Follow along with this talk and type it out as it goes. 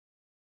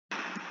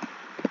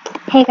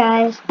Hey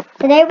guys,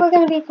 today we're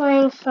going to be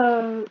playing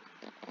some,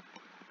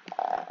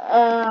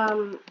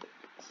 um,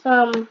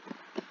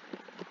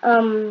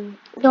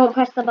 don't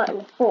press the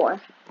button 4.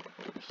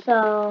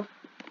 So,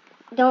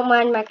 don't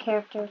mind my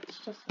character, it's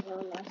just a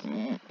little mess.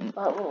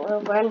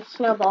 But we're in a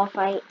snowball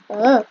fight.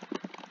 Ugh.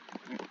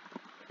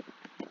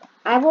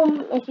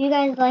 If you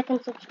guys like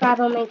and subscribe,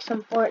 I'll make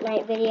some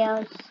Fortnite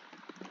videos.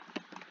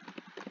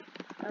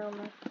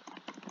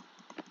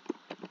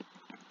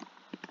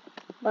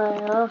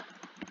 But,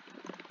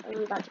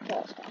 I'm about to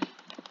kill this guy.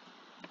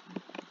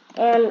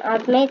 And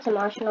I've made some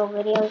Arsenal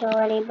videos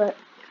already, but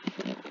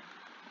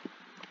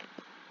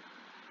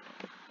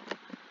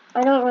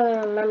I don't really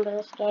remember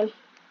this game.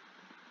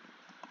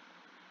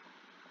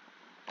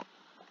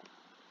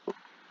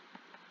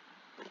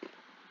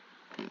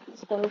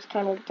 This game's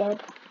kind of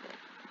dead.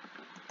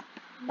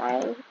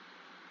 Bang.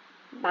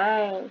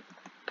 Bang.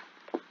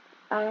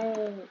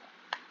 Bang.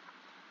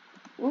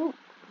 Ooh.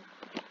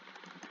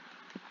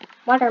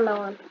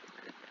 Watermelon.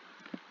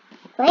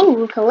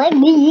 Bang, collect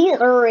me.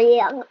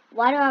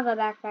 Why do I have a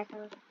backpack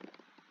on?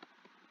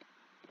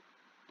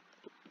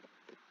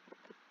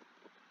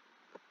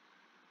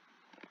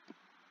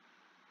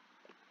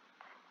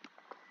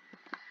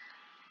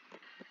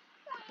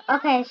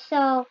 Okay,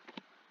 so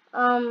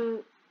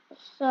I'll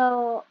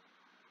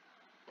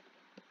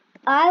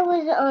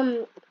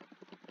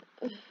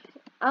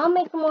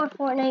make more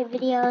Fortnite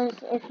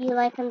videos if you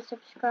like and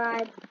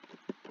subscribe,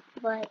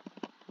 but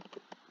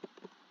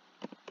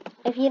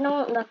if you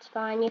don't, that's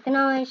fine. You can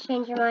always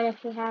change your mind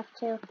if you have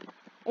to,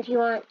 if you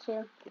want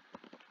to,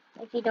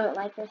 if you don't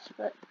like this,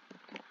 but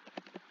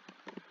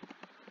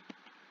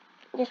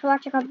just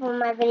watch a couple of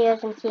my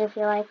videos and see if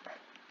you like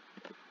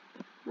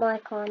my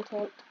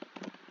content.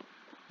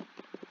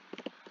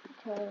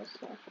 Because,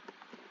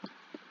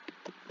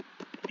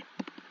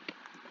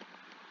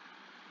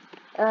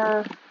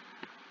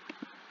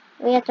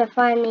 we have to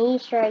find the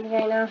Easter eggs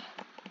right now.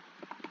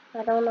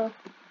 I don't know.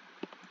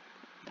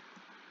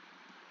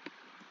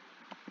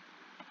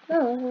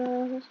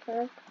 Oh, this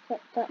guy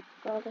picked up.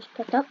 I'll just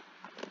pick up.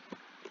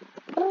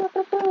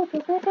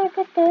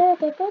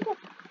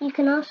 You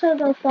can also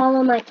go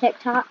follow my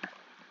TikTok.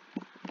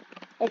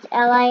 It's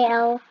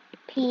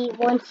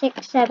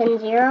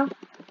LILP1670.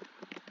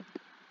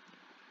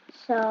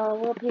 So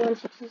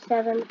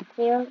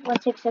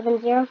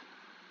LILP1670.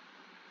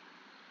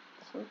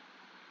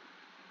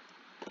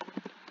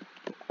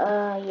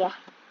 Yeah.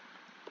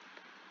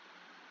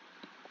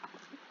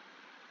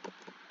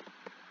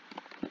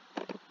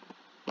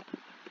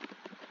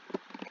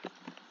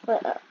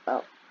 But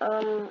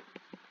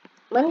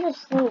when's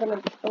this thing gonna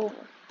be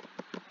over?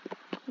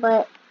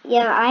 But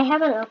yeah, I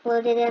haven't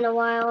uploaded in a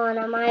while, and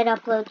I might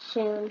upload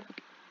soon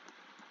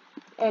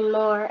and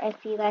more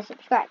if you guys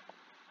subscribe.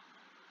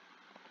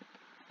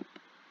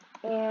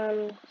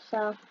 And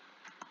so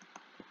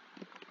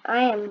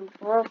I am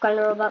broke on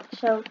Robux,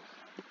 so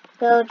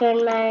go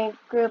join my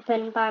group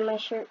and buy my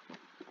shirt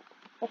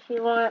if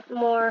you want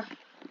more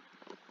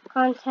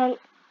content,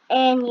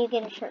 and you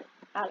get a shirt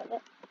out of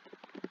it.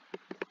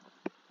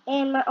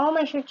 And all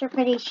my shirts are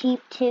pretty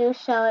cheap too,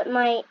 so it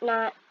might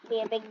not be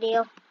a big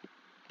deal.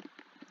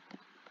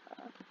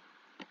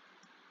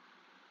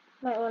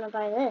 Might want to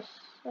buy this.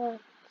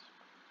 It's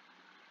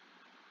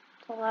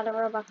a lot of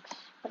Robux,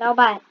 but I'll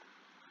buy it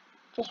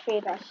just for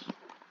you guys.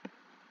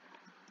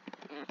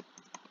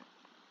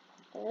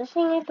 Does this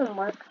thing even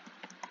work?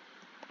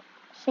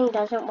 This thing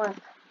doesn't work.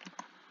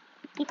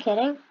 You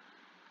kidding?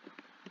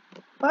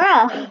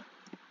 Bruh!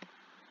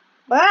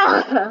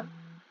 Bruh!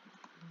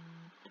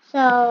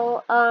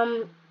 So,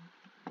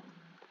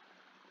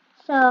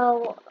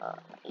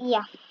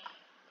 yeah.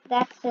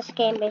 That's this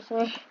game,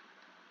 basically.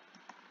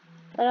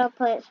 But I'll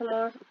play it some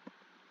more.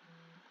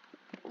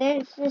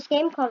 There's this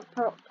game called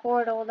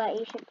Portal that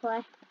you should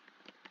play.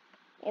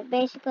 It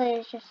basically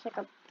is just like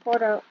a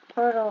Portal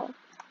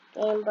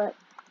game, but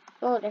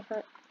a little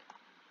different.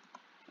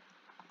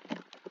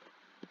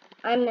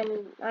 I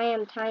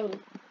am tiny.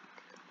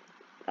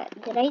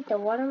 Did I eat the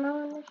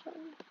watermelon or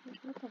something?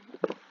 What the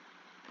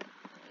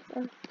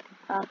heck?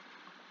 Oh,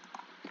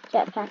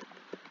 jetpack.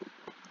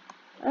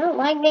 I don't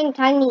like being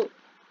tiny.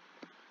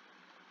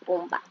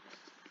 Boombox.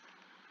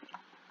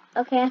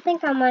 Okay, I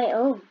think I might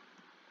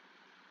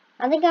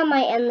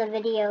end the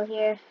video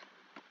here.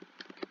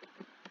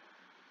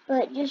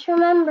 But just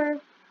remember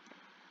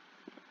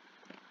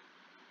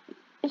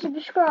to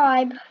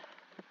subscribe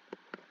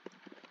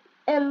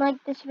and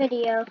like this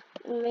video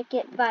and make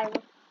it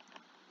viral.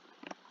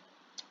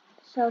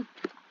 So,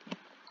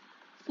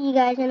 see you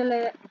guys in a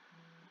minute.